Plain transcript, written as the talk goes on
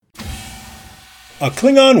A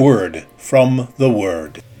Klingon word from the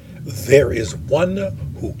Word. There is one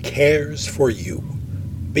who cares for you.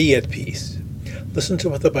 Be at peace. Listen to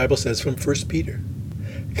what the Bible says from 1Peter.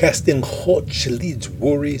 Casting chot shlid's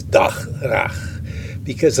worries dach rach,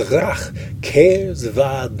 because rach cares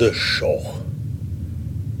va de shoch.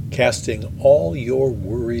 Casting all your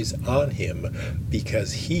worries on him,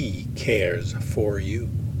 because he cares for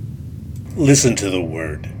you. Listen to the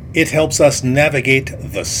Word. It helps us navigate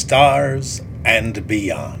the stars and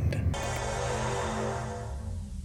beyond.